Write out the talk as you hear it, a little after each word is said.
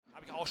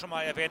auch schon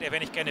mal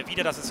erwähne ich gerne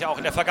wieder, dass es ja auch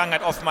in der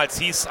Vergangenheit oftmals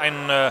hieß,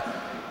 ein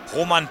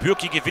Roman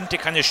Bürki gewinnt dir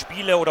keine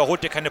Spiele oder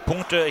holt dir keine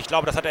Punkte. Ich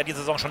glaube, das hat er diese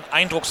Saison schon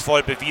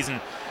eindrucksvoll bewiesen,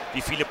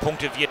 wie viele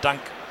Punkte wir dank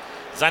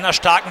seiner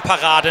starken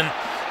Paraden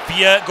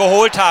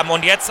geholt haben.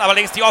 Und jetzt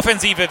allerdings die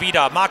Offensive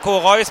wieder. Marco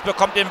Reus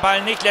bekommt den Ball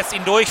nicht, lässt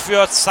ihn durch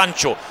für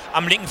Sancho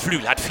am linken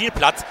Flügel. Hat viel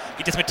Platz,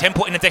 geht jetzt mit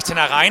Tempo in den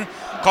 16er rein.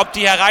 Kommt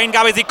die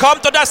Hereingabe, sie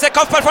kommt und das ist der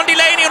Kopfball von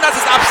Delaney und das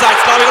ist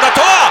Abseits, glaube ich. Oder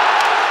Tor!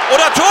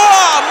 Oder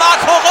Tor!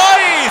 Marco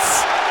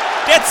Reus!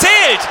 Der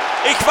zählt!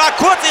 Ich war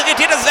kurz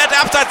irritiert, dass es hätte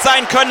Abseits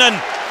sein können.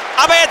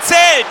 Aber er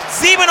zählt!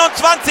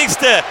 27.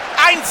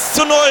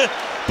 1:0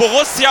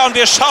 Borussia und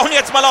wir schauen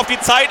jetzt mal auf die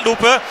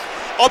Zeitlupe,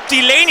 ob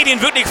Delaney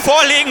den wirklich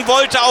vorlegen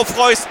wollte auf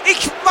Reus.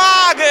 Ich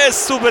wage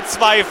es zu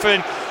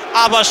bezweifeln,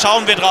 aber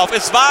schauen wir drauf.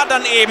 Es war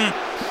dann eben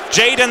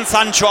Jadon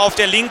Sancho auf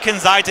der linken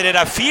Seite, der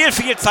da viel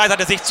Zeit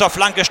hatte, sich zur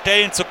Flanke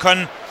stellen zu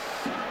können.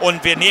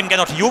 Und wir nehmen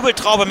gerne noch die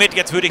Jubeltraube mit.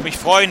 Jetzt würde ich mich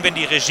freuen, wenn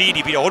die Regie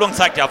die Wiederholung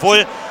zeigt.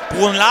 Jawohl,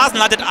 Bruno Larsen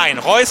leitet ein.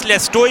 Reus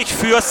lässt durch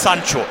für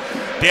Sancho.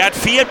 Der hat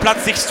viel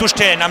Platz, sich zu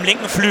stellen am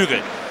linken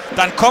Flügel.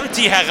 Dann kommt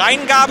die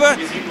Hereingabe.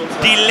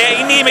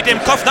 Delaney mit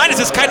dem Kopf. Nein, es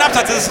ist kein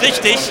Absatz, es ist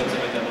richtig.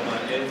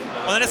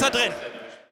 Und dann ist er drin.